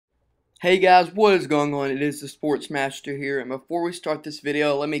Hey guys, what is going on? It is the Sports Master here, and before we start this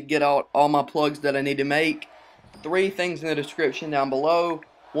video, let me get out all my plugs that I need to make. 3 things in the description down below.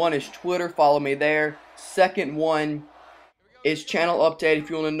 One is Twitter, follow me there. Second one is channel update if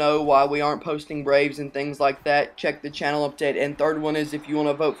you want to know why we aren't posting Braves and things like that. Check the channel update. And third one is if you want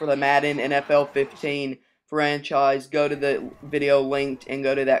to vote for the Madden NFL 15 franchise, go to the video linked and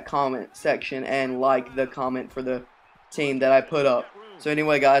go to that comment section and like the comment for the team that I put up. So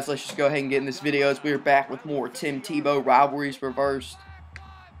anyway guys, let's just go ahead and get in this video as we are back with more Tim Tebow Rivalries Reversed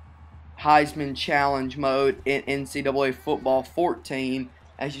Heisman Challenge mode in NCAA Football 14.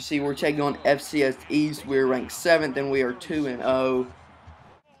 As you see, we're taking on FCS East. We're ranked 7th and we are 2-0.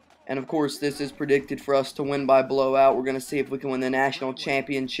 And of course, this is predicted for us to win by blowout. We're going to see if we can win the national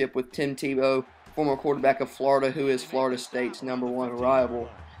championship with Tim Tebow, former quarterback of Florida, who is Florida State's #1 rival.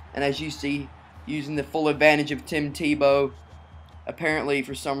 And as you see, using the full advantage of Tim Tebow, apparently,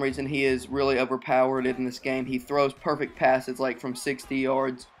 for some reason, he is really overpowered in this game. He throws perfect passes, like from 60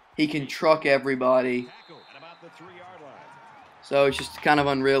 yards. He can truck everybody. So it's just kind of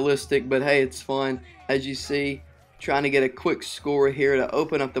unrealistic, but hey, it's fun. As you see, trying to get a quick score here to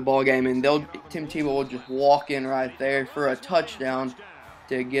open up the ball game, and Tim Tebow will just walk in right there for a touchdown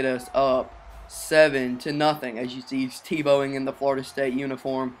to get us up 7-0. As you see, he's Tebowing in the Florida State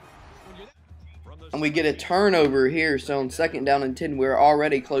uniform. And we get a turnover here, so on 2nd down and 10, we're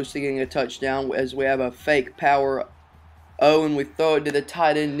already close to getting a touchdown as we have a fake power and we throw it to the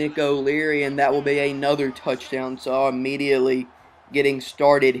tight end, Nick O'Leary, and that will be another touchdown. So immediately getting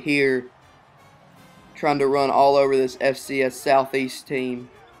started here, trying to run all over this FCS Southeast team.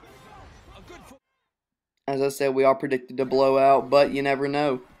 As I said, we are predicted to blow out, but you never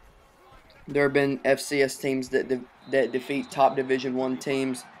know. There have been FCS teams that defeat top Division I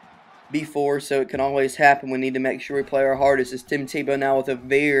teams before, so it can always happen. We need to make sure we play our hardest. It's Tim Tebow now with a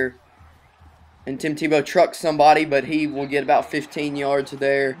veer, and Tim Tebow trucks somebody, but he will get about 15 yards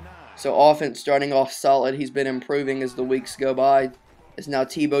there. So offense starting off solid. He's been improving as the weeks go by. As now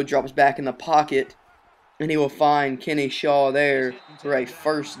Tebow drops back in the pocket, and he will find Kenny Shaw there for a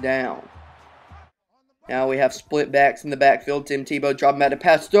 1st down. Now we have split backs in the backfield. Tim Tebow dropping back to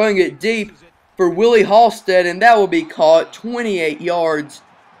pass, throwing it deep for Willie Halstead, and that will be caught 28 yards.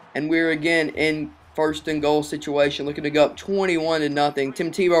 And we're again in 1st and goal situation, looking to go up 21-0. Tim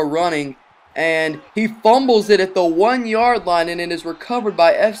Tebow running, and he fumbles it at the 1-yard line, and it is recovered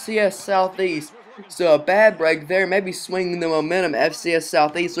by FCS Southeast. So a bad break there, maybe swinging the momentum. FCS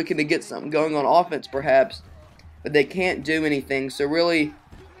Southeast looking to get something going on offense perhaps, but they can't do anything. So really,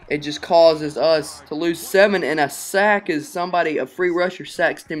 it just causes us to lose 7, and a sack as a free rusher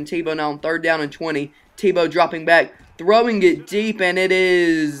sacks Tim Tebow now on 3rd down and 20. Tebow dropping back, throwing it deep, and it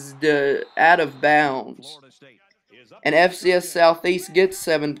is out of bounds. And FCS Southeast gets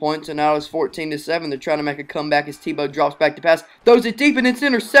 7 points, and now it's 14-7. They're trying to make a comeback as Tebow drops back to pass, throws it deep, and it's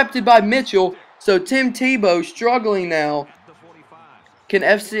intercepted by Mitchell. So Tim Tebow struggling now. Can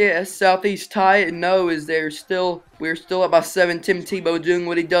FCS Southeast tie it? No, as we're still up by 7. Tim Tebow doing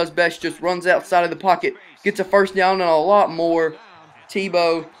what he does best, just runs outside of the pocket, gets a 1st down and a lot more.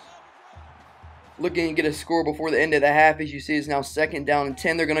 Tebow looking to get a score before the end of the half. As you see, it's now 2nd down and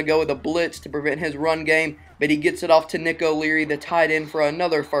 10. They're going to go with a blitz to prevent his run game, but he gets it off to Nick O'Leary, the tight end, for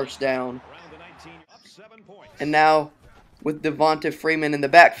another 1st down. And now, with Devonta Freeman in the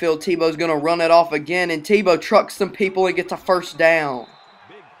backfield, Tebow's going to run it off again, and Tebow trucks some people and gets a 1st down.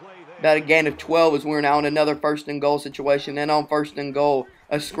 About a gain of 12 as we're now in another 1st and goal situation. And on 1st and goal,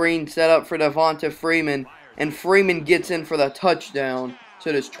 a screen set up for Devonta Freeman, and Freeman gets in for the touchdown. So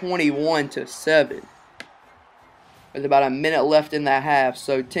it is 21-7. There's about a minute left in that half.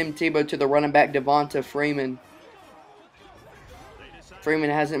 So Tim Tebow to the running back, Devonta Freeman. Freeman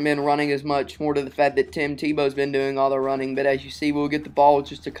hasn't been running as much, more to the fact that Tim Tebow's been doing all the running. But as you see, we'll get the ball with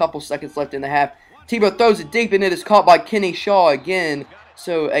just a couple seconds left in the half. Tebow throws it deep, and it is caught by Kenny Shaw again.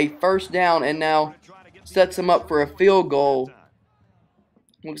 So a 1st down, and now sets him up for a field goal.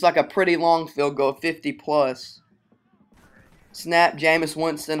 Looks like a pretty long field goal, 50+. Snap, Jameis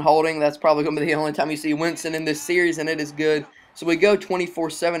Winston holding. That's probably going to be the only time you see Winston in this series, and it is good. So we go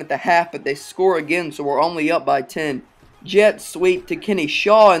 24-7 at the half, but they score again, so we're only up by 10. Jet sweep to Kenny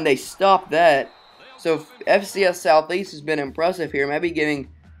Shaw, and they stop that. So FCS Southeast has been impressive here, maybe giving,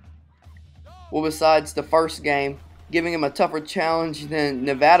 well, besides the 1st game, giving him a tougher challenge than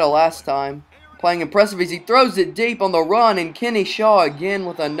Nevada last time. Playing impressive as he throws it deep on the run, and Kenny Shaw again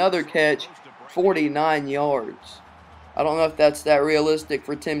with another catch, 49 yards. I don't know if that's that realistic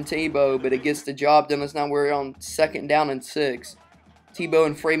for Tim Tebow, but it gets the job done. As now we're on 2nd down and 6. Tebow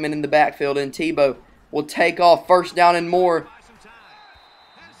and Freeman in the backfield, and Tebow will take off 1st down and more.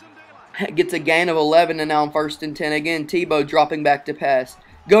 Gets a gain of 11, and now on 1st and 10 again. Tebow dropping back to pass.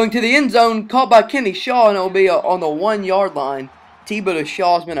 Going to the end zone, caught by Kenny Shaw, and it'll be on the 1-yard line. Tebow to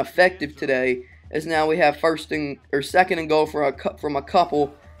Shaw has been effective today, as now we have 2nd and goal from a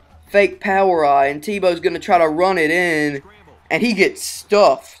couple. Fake power eye, and Tebow's going to try to run it in, and he gets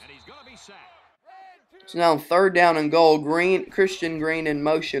stuffed. So now on 3rd down and goal, Christian Green in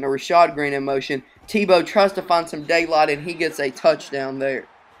motion, or Rashad Green in motion. Tebow tries to find some daylight, and he gets a touchdown there.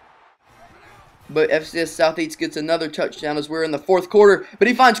 But FCS Southeast gets another touchdown as we're in the 4th quarter. But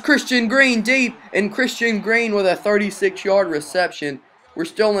he finds Christian Green deep, and Christian Green with a 36-yard reception. We're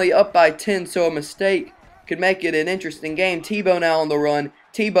still only up by 10, so a mistake could make it an interesting game. Tebow now on the run.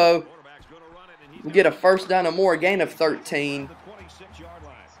 Tebow will get a 1st down and more, a gain of 13.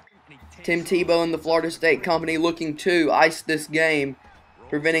 Tim Tebow and the Florida State Company looking to ice this game,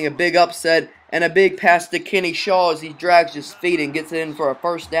 preventing a big upset and a big pass to Kenny Shaw as he drags his feet and gets it in for a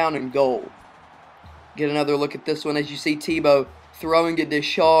 1st down and goal. Get another look at this one as you see Tebow throwing it to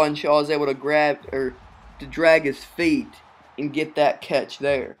Shaw, and Shaw is able to to drag his feet and get that catch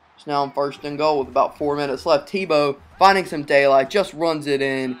there. It's now on 1st and goal with about 4 minutes left. Tebow, finding some daylight, just runs it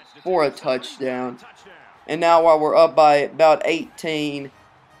in for a touchdown. And now while we're up by about 18-17,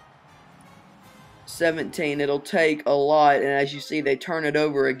 it'll take a lot, and as you see, they turn it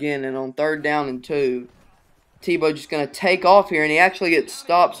over again, and on 3rd down and 2, Tebow just going to take off here, and he actually gets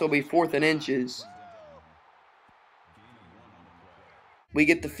stopped, so it'll be 4th and inches. We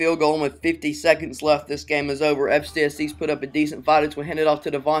get the field goal, and with 50 seconds left, this game is over. FCS East put up a decent fight as we hand it off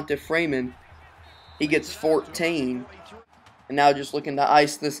to Devonta Freeman. He gets 14. And now just looking to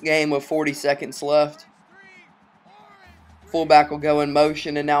ice this game with 40 seconds left. Fullback will go in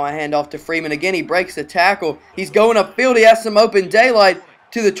motion, and now a handoff to Freeman. Again, he breaks the tackle. He's going upfield. He has some open daylight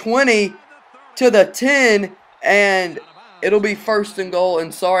to the 20, to the 10, and it'll be 1st and goal.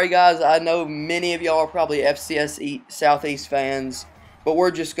 And sorry, guys, I know many of y'all are probably FCS Southeast fans, but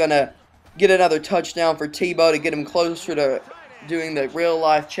we're just going to get another touchdown for Tebow to get him closer to doing the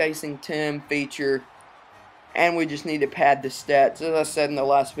real-life Chasing Tim feature. And we just need to pad the stats. As I said in the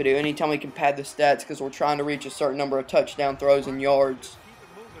last video, anytime we can pad the stats because we're trying to reach a certain number of touchdown throws and yards.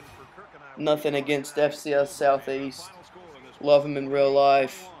 Nothing against FCS Southeast. Love them in real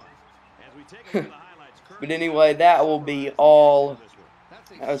life. But anyway, that will be all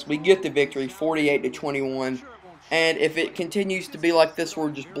as we get the victory, 48-21. And if it continues to be like this,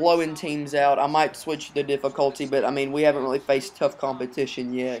 we're just blowing teams out, I might switch the difficulty, but I mean, we haven't really faced tough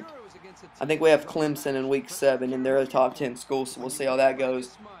competition yet. I think we have Clemson in Week 7, and they're a top 10 school, so we'll see how that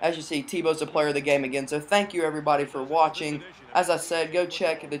goes. As you see, Tebow's the player of the game again, so thank you everybody for watching. As I said, go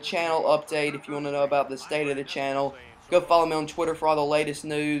check the channel update if you want to know about the state of the channel. Go follow me on Twitter for all the latest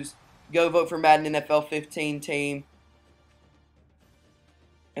news. Go vote for Madden NFL 15 team.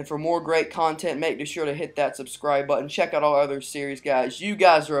 And for more great content, make sure to hit that subscribe button. Check out all other series, guys. You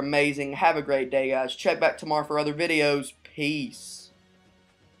guys are amazing. Have a great day, guys. Check back tomorrow for other videos. Peace.